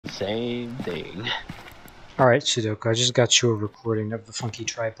same thing. Alright, Sudoku, I just got you a recording of the funky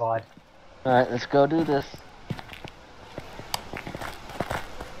tripod. Alright, let's go do this.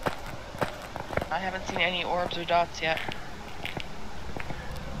 I haven't seen any orbs or dots yet.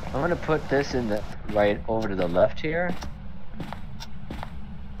 I'm gonna put this in the right over to the left here.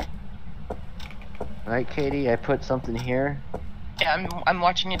 Alright, Katie, I put something here. Yeah, I'm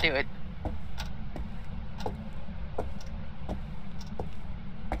watching you do it.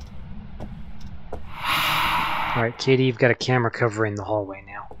 Alright, Katie, you've got a camera covering the hallway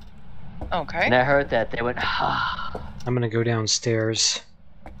now. Okay. And I heard that they went, I'm gonna go downstairs.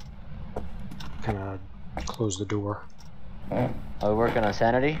 Kinda close the door. Are we working on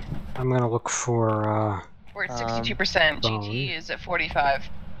sanity? I'm gonna look for, We're at 62%. bone. GT is at 45.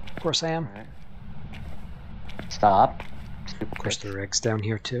 Of course I am. Alright. Stop. Of course there are eggs down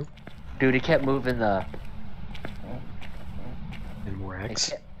here too. Dude, he kept moving the... And more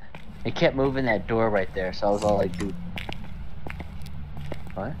eggs. It kept moving that door right there, so I was all like, dude.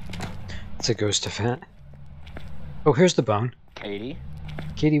 What? It's a ghost event. Oh, here's the bone. Katie?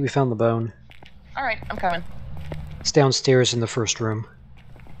 Katie, we found the bone. Alright, I'm coming. It's downstairs in the first room.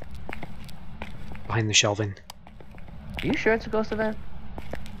 Behind the shelving. Are you sure it's a ghost event?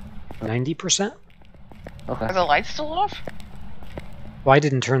 90%? Okay. Are the lights still off? Well, I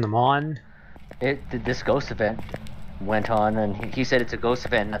didn't turn them on. This ghost event went on, and he said it's a ghost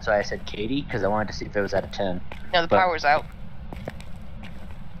event, and that's why I said Katie, because I wanted to see if it was out of 10. No, the power's out.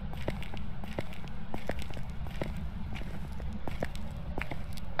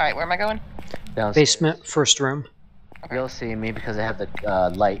 Alright, where am I going? Downstairs. Basement, first room. Okay. You'll see me because I have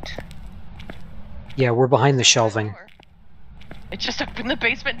the light. Yeah, we're behind the shelving. It just opened the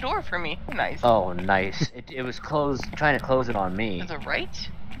basement door for me. Nice. Oh, nice. It was closed, trying to close it on me. To the right?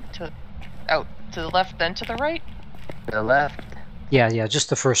 To the left, then to the right? To the left. Yeah, just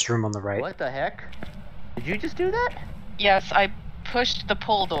the first room on the right. What the heck? Did you just do that? Yes, I pushed the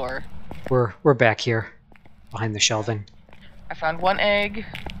pull door. We're back here. Behind the shelving. I found one egg.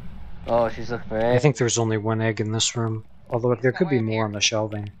 Oh, she's looking for I eggs. think there's only one egg in this room. Although there could be Somewhere more here. on the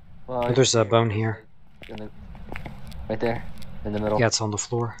shelving. Well, Oh, there's a bone here. Right there, in the middle. Yeah, it's on the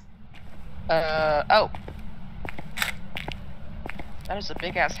floor. Oh. That is a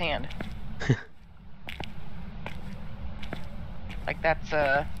big ass hand. Like that's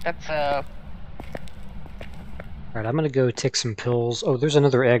Alright, I'm gonna go take some pills. Oh, there's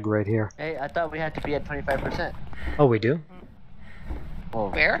another egg right here. Hey, I thought we had to be at 25%. Oh, we do? Oh,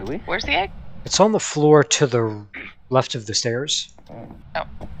 where? do we? Where's the egg? It's on the floor to the left of the stairs. Oh.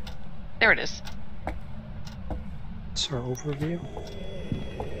 There it is. It's our overview.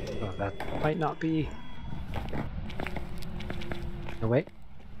 Oh, that might not be... No, wait.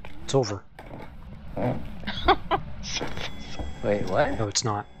 It's over. Wait, what? No, it's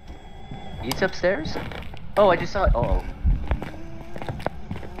not. It's upstairs? Oh, I just saw it. Oh.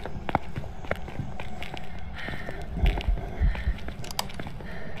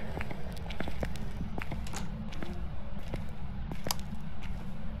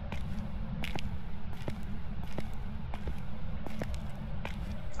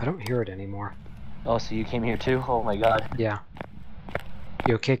 I don't hear it anymore. Oh, so you came here too? Oh my god. Yeah.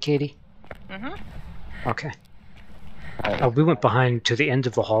 You okay, Katie? Mm-hmm. Okay. Alright. We went behind to the end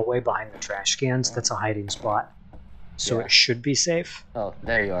of the hallway behind the trash cans. That's a hiding spot. So Yeah. it should be safe. Oh,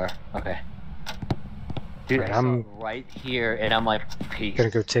 there you are. Okay. Dude, Right, I saw I'm it right here, and I'm like, peace. gonna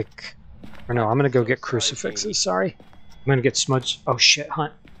go take... Or no, I'm gonna go get Sorry, crucifixes, Katie. sorry. I'm gonna get smudged... Oh shit,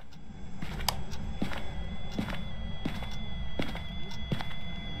 Hunt.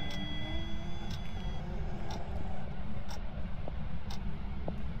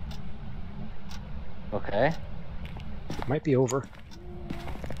 Okay. It might be over.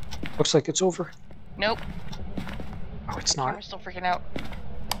 Looks like it's over. Nope. Oh, it's I'm not. still freaking out.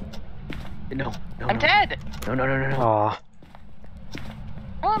 No, no, I'm no. dead! No, no, no, no, no. Aw.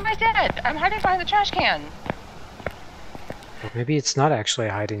 Oh, am I dead? I'm hiding behind the trash can. Well, maybe it's not actually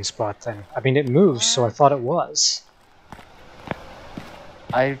a hiding spot then. I mean, it moves, so I thought it was.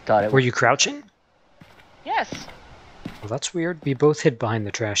 I thought it Were was... you crouching? Yes. Well, that's weird. We both hid behind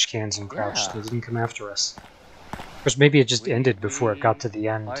the trash cans and crouched. Yeah. They didn't come after us. Or maybe it just ended before it got to the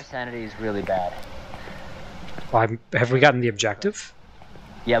end. Our sanity is really bad. Well, have we gotten the objective?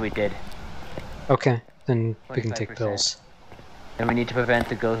 Yeah, we did. Okay, then we can take 25%. pills. And we need to prevent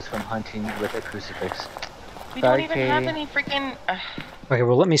the ghost from hunting with a crucifix. We Sorry, don't even have Katie. any freaking... Okay,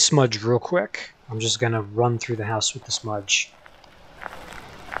 well, let me smudge real quick. I'm just gonna run through the house with the smudge.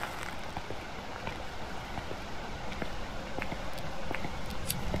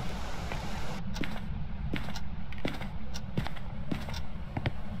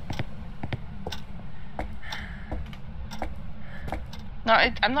 No,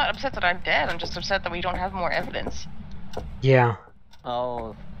 I'm not upset that I'm dead. I'm just upset that we don't have more evidence. Yeah.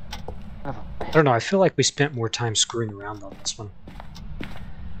 Oh. I don't know, I feel like we spent more time screwing around on this one.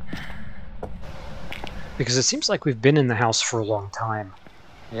 Because it seems like we've been in the house for a long time.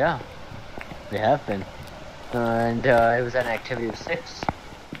 Yeah. We have been. And it was an activity of 6.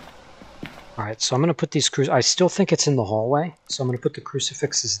 Alright, so I'm going to put these I still think it's in the hallway, so I'm going to put the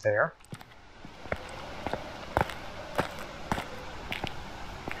crucifixes there.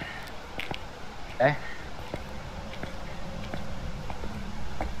 Okay.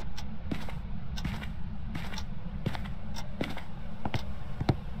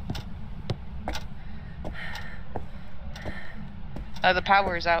 The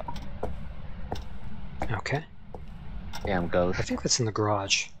power is out. Okay. Damn ghost. I think that's in the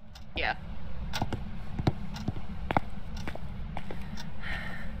garage. Yeah.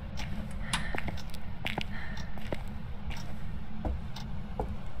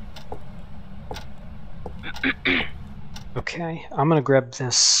 Okay, I'm going to grab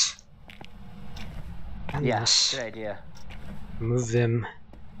this. And Yeah, this. good idea. Move them.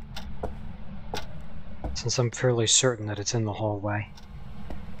 Since I'm fairly certain that it's in the hallway.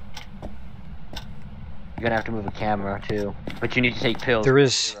 You're gonna have to move a camera too. But you need to take pills. There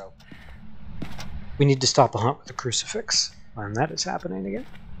is. 0. We need to stop a hunt with the crucifix. And that is happening again.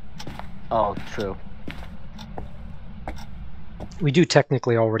 Oh, true. We do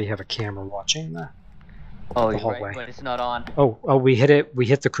technically already have a camera watching the Oh, you're hallway. right, but it's not on. Oh, we hit it. We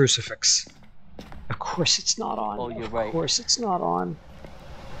hit the crucifix. Of course it's not on. Oh, you're of right. Of course it's not on.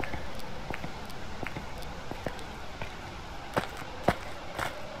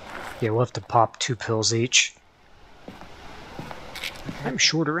 Yeah, we'll have to pop 2 pills each. I'm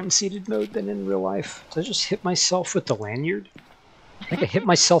shorter in seated mode than in real life. Did I just hit myself with the lanyard? I think I hit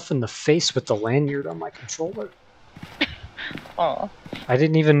myself in the face with the lanyard on my controller. Aw. I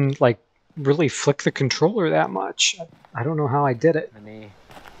didn't even, like, really flick the controller that much. I don't know how I did it. Let me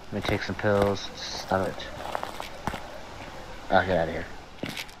take some pills. Stop it. Oh, get out of here.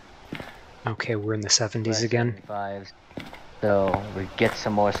 Okay, we're in the 70s again. 75s. So we get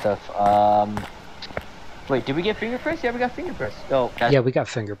some more stuff. Wait, did we get fingerprints? Yeah, we got fingerprints. Oh, Yeah, we got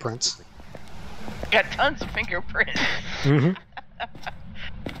fingerprints. Got tons of fingerprints. Mm-hmm.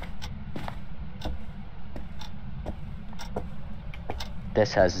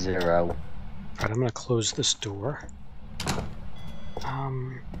 This has 0. Alright, I'm gonna close this door.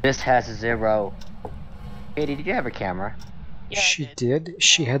 This has 0. Katie, did you have a camera? Yeah, I She did.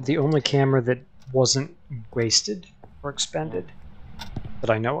 She had the only camera that wasn't wasted or expended that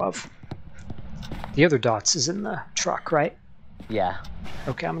I know of. The other dots is in the truck, right? Yeah.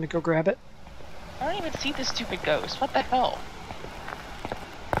 Okay, I'm gonna go grab it. I don't even see this stupid ghost. What the hell?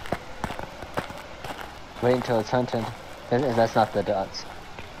 Wait until it's hunted. That's not the dots.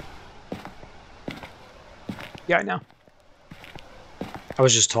 Yeah, I know. I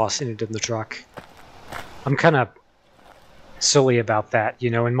was just tossing it in the truck. I'm kind of silly about that.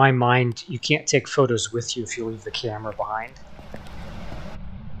 You know, in my mind, you can't take photos with you if you leave the camera behind.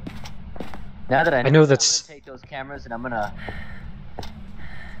 Now that I know I'm that's- gonna take those cameras and I'm gonna.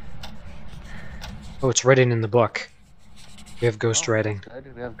 Oh, it's written in the book. We have ghost Oh, writing. that's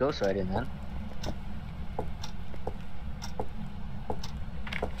good. We have ghost writing then.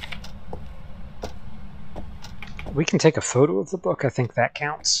 We can take a photo of the book. I think that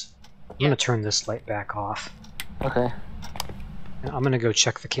counts. I'm Yeah. gonna turn this light back off. Okay. And I'm gonna go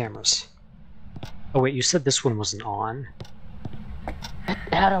check the cameras. Oh wait, you said this one wasn't on.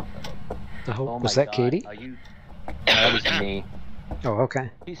 Adam. Oh, Oh was my that God. Katie? Are you? No, that was me. Oh, okay.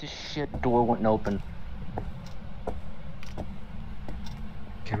 Piece of shit. Door wouldn't open.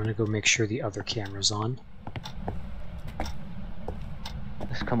 Okay, I'm gonna go make sure the other camera's on.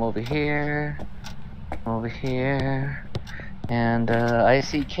 Let's come over here. Over here. And I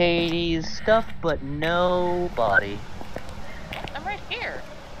see Katie's stuff, but nobody. I'm right here.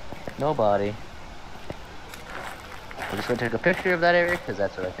 Nobody. I'm just gonna take a picture of that area because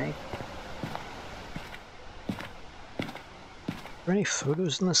that's what I think. Are there any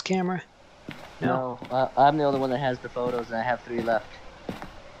photos in this camera? No, I'm the only one that has the photos, and I have 3 left.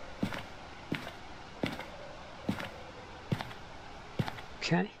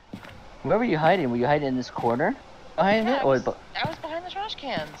 Okay. Where were you hiding? Were you hiding in this corner behind Yeah, it, I or was behind the trash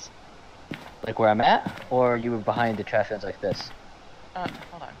cans. like where I'm at, or you were behind the trash cans like this? Hold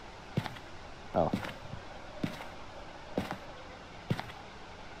on. Oh.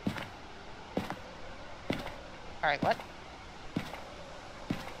 Alright, what?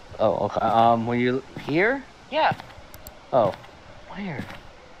 Oh, okay. Were you here? Yeah. Oh. Where?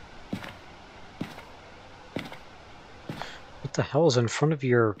 What the hell is in front of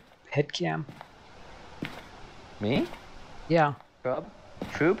your head cam? Me? Yeah.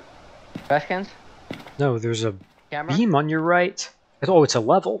 Troop? Trash cans? No, there's a Camera? beam on your right. Oh, it's a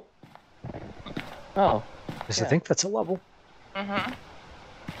level. Oh. Yes, Yeah. I think that's a level. Mm-hmm.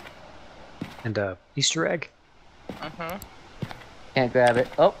 And a Easter egg. Mm-hmm. Can't grab it.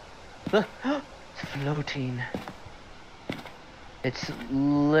 Oh! Look! It's floating. It's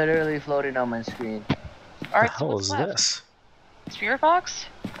literally floating on my screen. Alright, the so hell what's is left? this? Spirit box?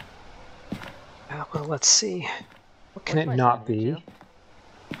 Well, let's see. What can What's it my not sanity, be?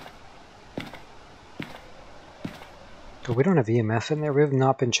 But we don't have EMF in there. We have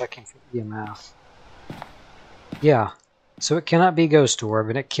not been checking for EMF. Yeah. So it cannot be Ghost Orb,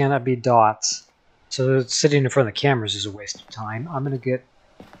 and it cannot be dots. So sitting in front of the cameras is a waste of time. I'm going to get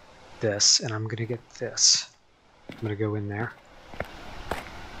this, and I'm going to get this. I'm going to go in there.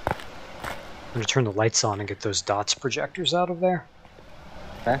 I'm going to turn the lights on and get those dots projectors out of there.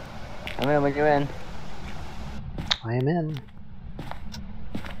 Okay. I'm in when you're in. I am in.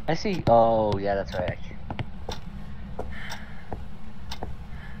 I see. Oh, yeah, that's right.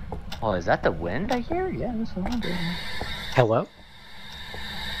 Oh, is that the wind I hear? Yeah, that's the wind. Hello?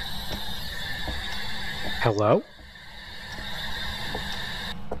 Hello?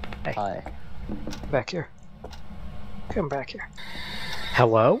 Hey, Hi. back here. Come back here.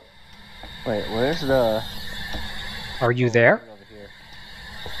 Hello? Wait, where's the... Are you there? Over here.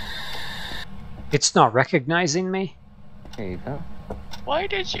 It's not recognizing me. There you go. Why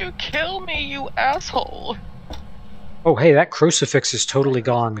did you kill me, you asshole? Oh, hey, that crucifix is totally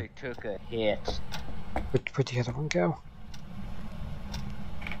gone. It took a hit. Where'd the other one go?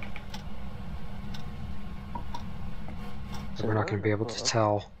 So we're not going to be able to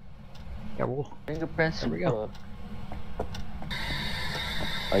tell. Yeah, we'll... Fingerprints. There we go.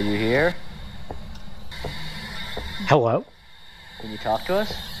 Are you here? Hello? Can you talk to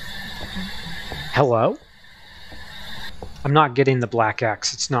us? Hello? I'm not getting the black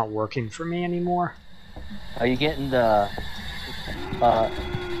X. It's not working for me anymore. Are you getting the...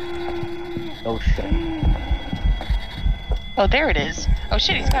 Oh shit. Oh, there it is. Oh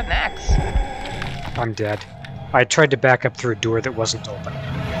shit, he's got an axe. I'm dead. I tried to back up through a door that wasn't open.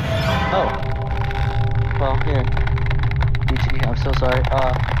 Oh. Well, here. BT, I'm so sorry.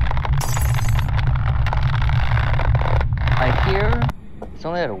 I hear... It's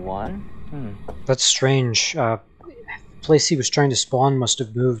only at a 1? That's strange. The place he was trying to spawn must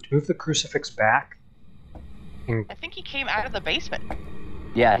have moved. Move the crucifix back. And I think he came out of the basement.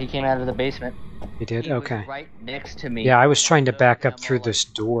 Yeah, he came out of the basement. he did? He Okay. was right next to me. Yeah, I was and trying to looked, back and up I'm through all this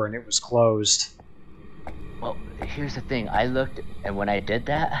door and it was closed. Well, here's the thing. I looked, and when I did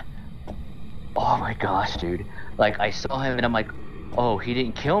that, oh my gosh, dude. Like, I saw him, and I'm like, oh, he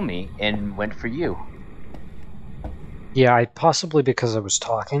didn't kill me, and went for you. Yeah, possibly because I was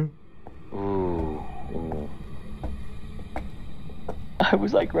talking. Ooh. I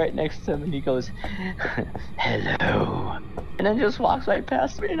was like right next to him, and he goes, hello. And then just walks right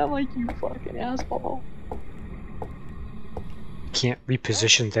past me, and I'm like, you fucking asshole. Can't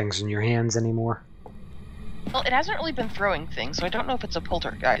reposition things in your hands anymore. Well, it hasn't really been throwing things, so I don't know if it's a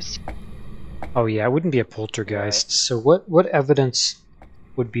poltergeist. Oh yeah, it wouldn't be a poltergeist. Right. So what evidence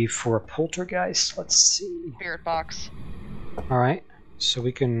would be for a poltergeist? Let's see. Spirit box. Alright, so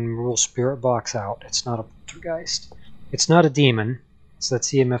we can rule Spirit Box out. It's not a poltergeist. It's not a demon. So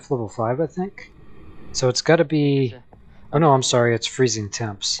that's EMF level 5, I think. So it's got to be... Oh no, I'm sorry, it's freezing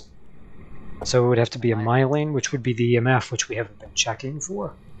temps. So it would have to be a myelin, which would be the EMF, which we haven't been checking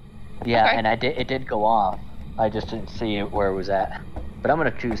for. Yeah, Okay. and it did go off. I just didn't see where it was at. But I'm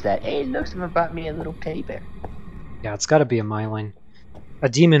gonna choose that. Hey, look, someone brought me a little teddy bear. Yeah, it's got to be a myelin. A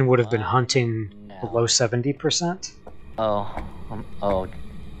demon would have been Why hunting no? below 70%. Oh.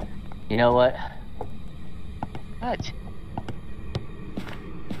 You know what? What?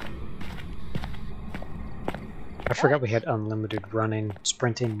 I forgot we had unlimited running,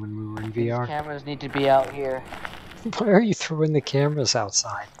 sprinting when we were in These VR. cameras need to be out here. Why are you throwing the cameras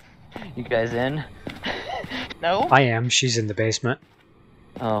outside? You guys in? No? I am. She's in the basement.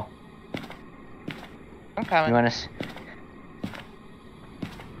 Oh, I'm you coming. want us?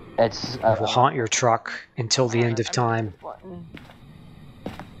 It's. It will haunt your truck until the end of time.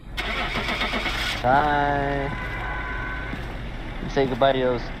 Bye. Say goodbye to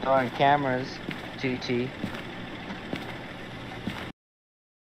those darn cameras, GT.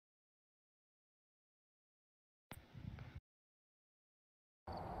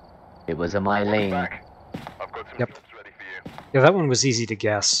 It was a my lane. Yep. Yeah, that one was easy to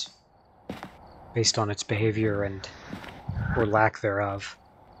guess, based on its behavior and or lack thereof.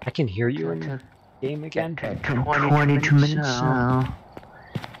 I can hear you in game again? 22 minutes now.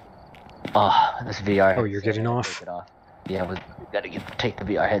 Oh, this VR. Oh, you're getting headset, I gotta off? take it off. Yeah, we gotta take the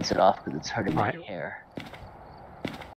VR headset off because it's hurting my Alright. hair.